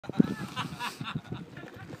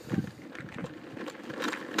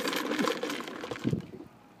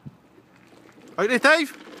Out there,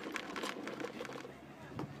 Dave.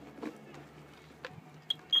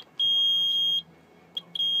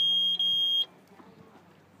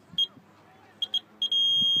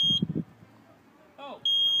 Oh,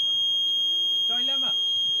 dilemma.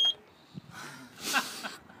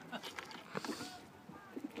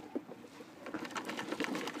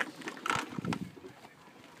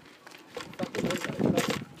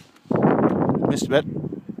 Missed a bit.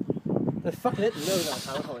 They're fucking hitting me that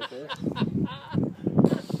time,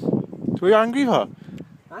 So you're angry for?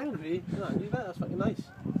 Angry? You're not angry, mate. That's fucking nice.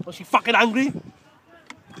 Was she fucking angry?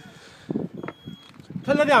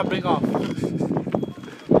 Turn the handbrake off. Don't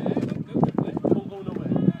go nowhere.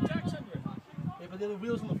 Jack's under it. Yeah, but there are the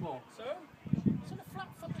wheels on the floor. So? It's in a flat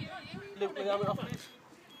fucking area. Look, the handbrake off, please.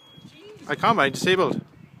 Jesus. I can't, mate. Disabled.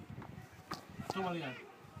 Don't worry, yeah.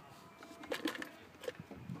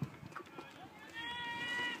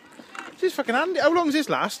 This is fucking handy. How long does this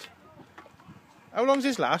last? How long does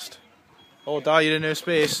this last? Oh, Di, you're in her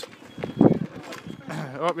space.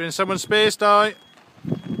 Oh, you're in someone's space, Di.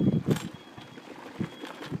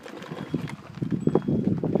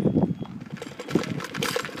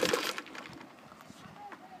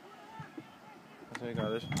 There you go,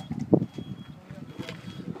 this.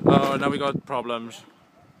 Oh, now we got problems.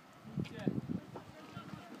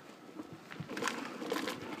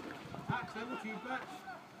 Accidental feedback.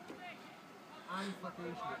 And fucking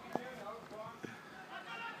shit.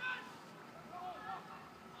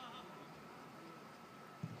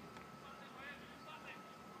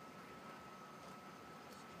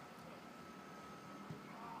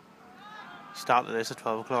 Started this at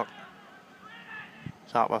 12 o'clock.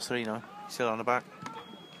 It's 3:30 now. Still on the back.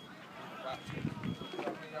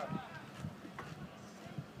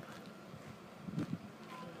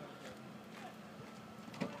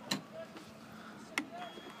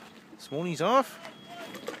 This morning's off.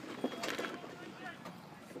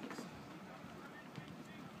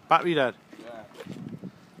 Battery dead.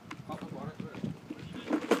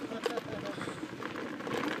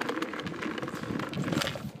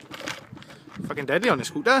 Fucking deadly on the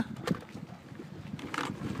scooter.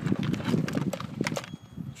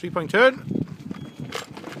 3-point turn.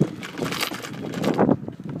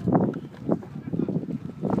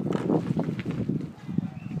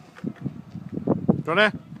 Got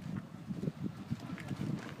it?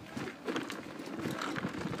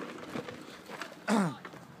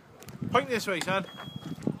 Point this way, son.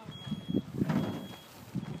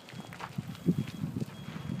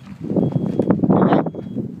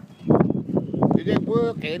 Is it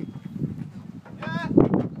working? Yeah,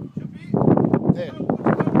 should be. There.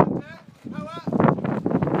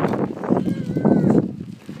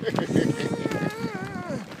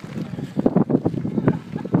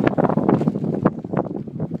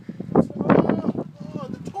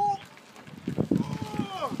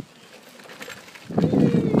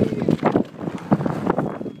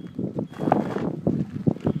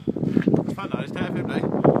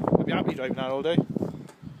 Driving that all day. I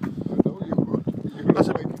know you would.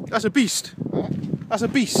 That's a beast. Huh? That's a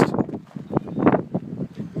beast. It's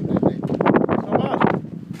not bad.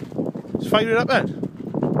 Let's fire it up then.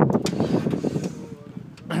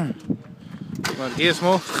 Come on, gear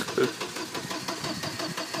small.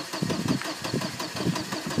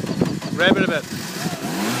 Rev it a bit.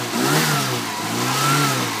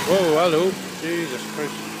 Whoa, hello. Jesus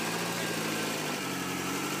Christ.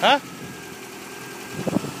 Huh?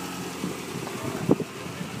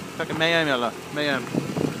 Fucking mayhem, yalla. Mayhem.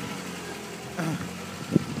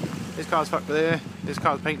 This car's fucked over there. This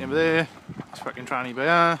car's painting over there. This fucking tranny over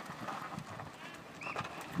there.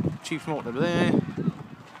 Chief smoking over there.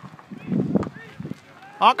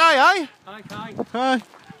 Okay, eh? Hi, Kai. Hi. Do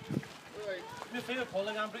me a favour, pull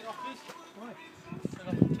the handbrake off, please. Why? Turn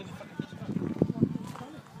the fucking pitch back.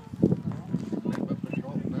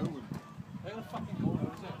 Where the fucking go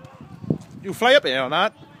now, is it? You fly up here on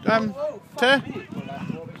that. Whoa, Tear. fuck me.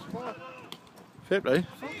 Fair play.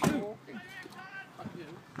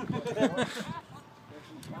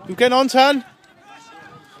 You getting on, son?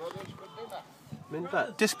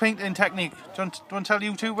 Disc painting technique. Do you want to tell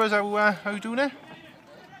YouTubers how you doing it?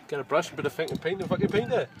 Get a brush, a bit of fucking paint and fucking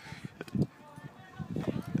paint it.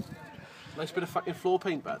 Nice bit of fucking floor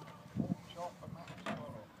paint, bud.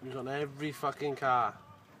 Use on every fucking car.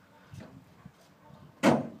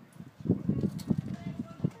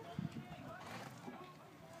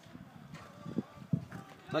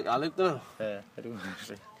 Like I look now. Yeah, I do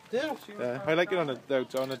actually. Yeah. Yeah, I like it on the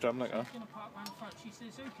drum like that. She said,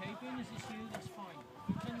 it's okay, being as it's you, that's fine.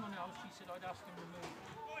 If it's anyone else, she said, I'd ask them to move.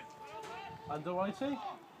 And do I see?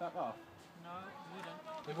 Back off. No, we wouldn't.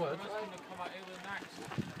 They would? It's going to come out over the next.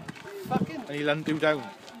 Fucking and he'll undo down. Yeah,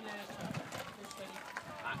 so it's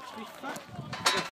actually fat.